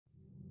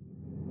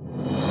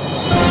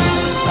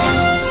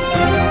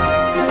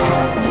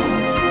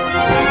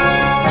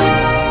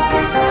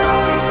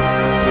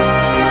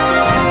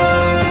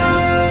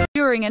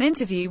During an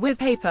interview with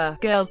Paper,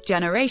 Girls'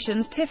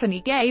 Generation's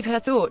Tiffany gave her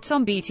thoughts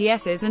on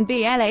BTS's and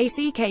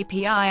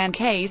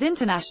BLACKPINK's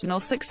international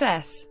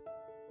success.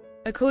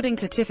 According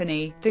to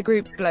Tiffany, the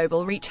group's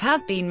global reach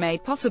has been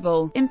made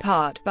possible, in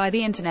part, by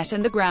the internet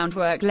and the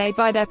groundwork laid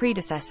by their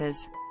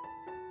predecessors.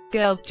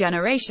 Girls'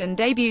 Generation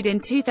debuted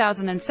in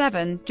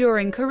 2007,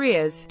 during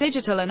Korea's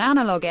digital and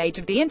analog age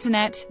of the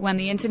internet, when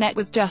the internet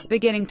was just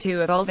beginning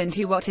to evolve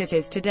into what it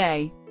is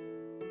today.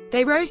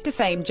 They rose to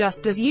fame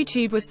just as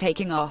YouTube was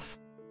taking off.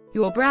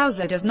 Your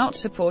browser does not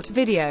support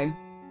video.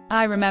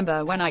 I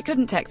remember when I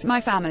couldn't text my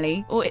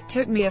family, or it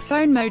took me a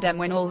phone modem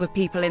when all the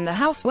people in the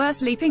house were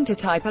sleeping to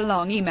type a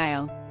long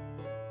email.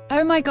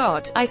 Oh my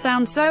god, I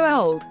sound so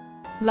old.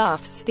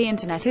 Laughs. The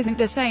internet isn't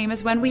the same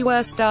as when we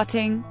were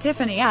starting.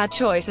 Tiffany ad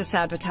choices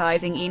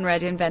advertising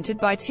in-red invented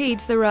by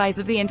Teeds. The rise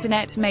of the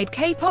internet made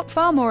K-pop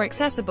far more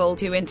accessible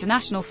to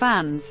international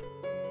fans.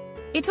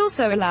 It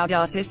also allowed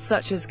artists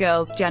such as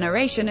Girls'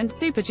 Generation and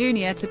Super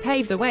Junior to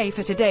pave the way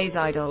for today's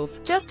idols,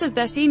 just as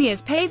their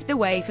seniors paved the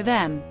way for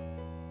them.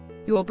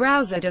 Your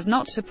browser does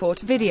not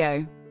support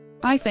video.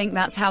 I think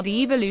that's how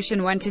the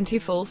evolution went into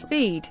full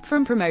speed,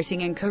 from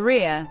promoting in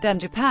Korea, then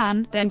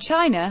Japan, then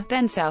China,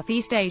 then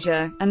Southeast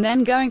Asia, and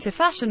then going to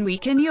Fashion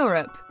Week in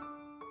Europe.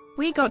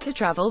 We got to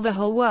travel the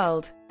whole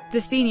world. The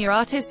senior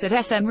artists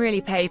at SM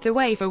really paved the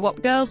way for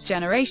what Girls'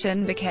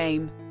 Generation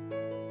became.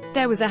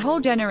 There was a whole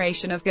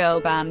generation of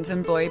girl bands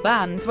and boy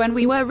bands when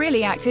we were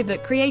really active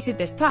that created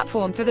this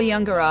platform for the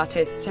younger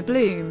artists to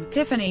bloom.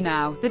 Tiffany.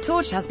 Now, the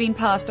torch has been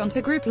passed on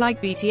to groups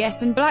like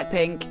BTS and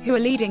BLACKPINK, who are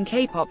leading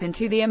K-pop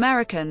into the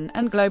American,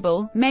 and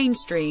global,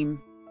 mainstream.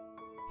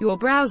 Your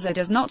browser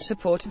does not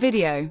support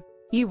video.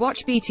 You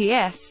watch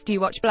BTS, do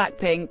you watch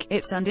BLACKPINK?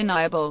 It's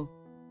undeniable.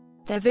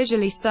 They're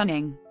visually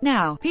stunning.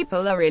 Now,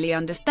 people are really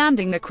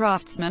understanding the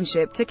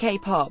craftsmanship to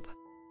K-pop.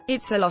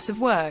 It's a lot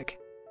of work.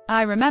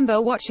 I remember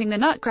watching the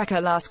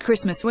Nutcracker last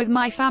Christmas with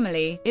my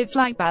family. It's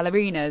like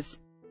ballerinas.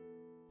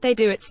 They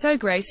do it so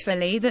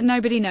gracefully that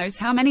nobody knows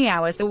how many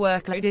hours the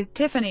workload is.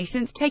 Tiffany.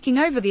 Since taking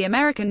over the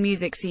American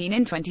music scene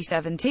in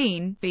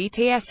 2017,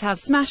 BTS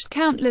has smashed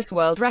countless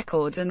world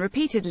records and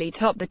repeatedly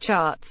topped the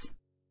charts.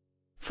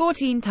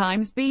 14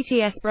 times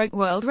BTS broke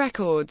world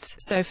records.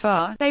 So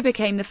far, they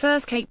became the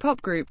first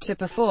K-pop group to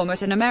perform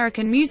at an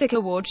American Music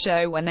Awards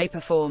show when they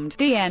performed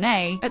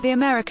DNA at the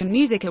American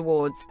Music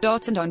Awards.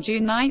 And on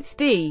June 9,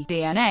 the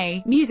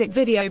DNA music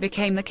video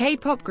became the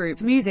K-pop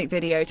group music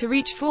video to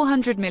reach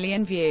 400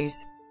 million views.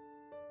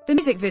 The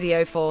music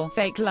video for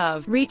Fake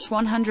Love reached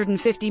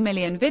 150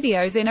 million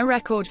videos in a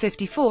record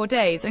 54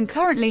 days and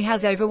currently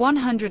has over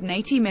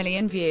 180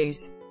 million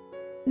views.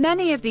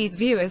 Many of these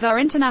viewers are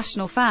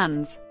international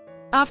fans.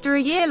 After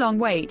a year-long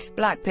wait,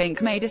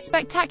 BLACKPINK made a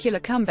spectacular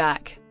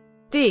comeback.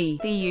 The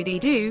You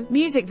Do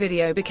music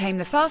video became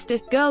the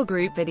fastest girl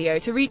group video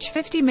to reach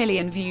 50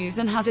 million views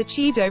and has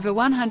achieved over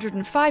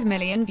 105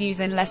 million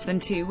views in less than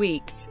 2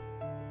 weeks.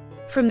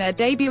 From their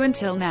debut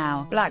until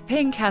now,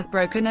 BLACKPINK has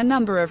broken a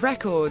number of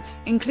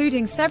records,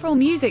 including several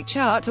music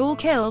chart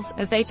all-kills,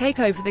 as they take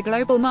over the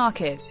global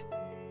market.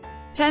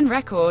 10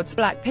 records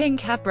BLACKPINK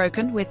have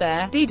broken with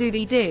their They Do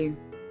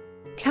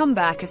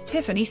comeback. As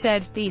Tiffany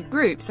said, these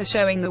groups are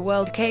showing the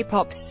world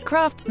K-pop's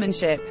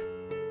craftsmanship.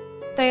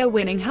 They are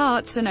winning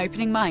hearts and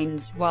opening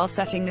minds, while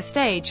setting the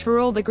stage for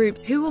all the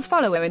groups who will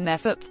follow in their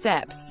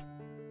footsteps.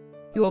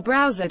 Your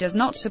browser does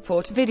not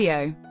support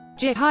video.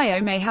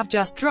 Jihyo may have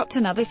just dropped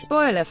another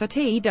spoiler for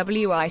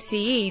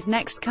TWICE's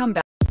next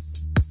comeback.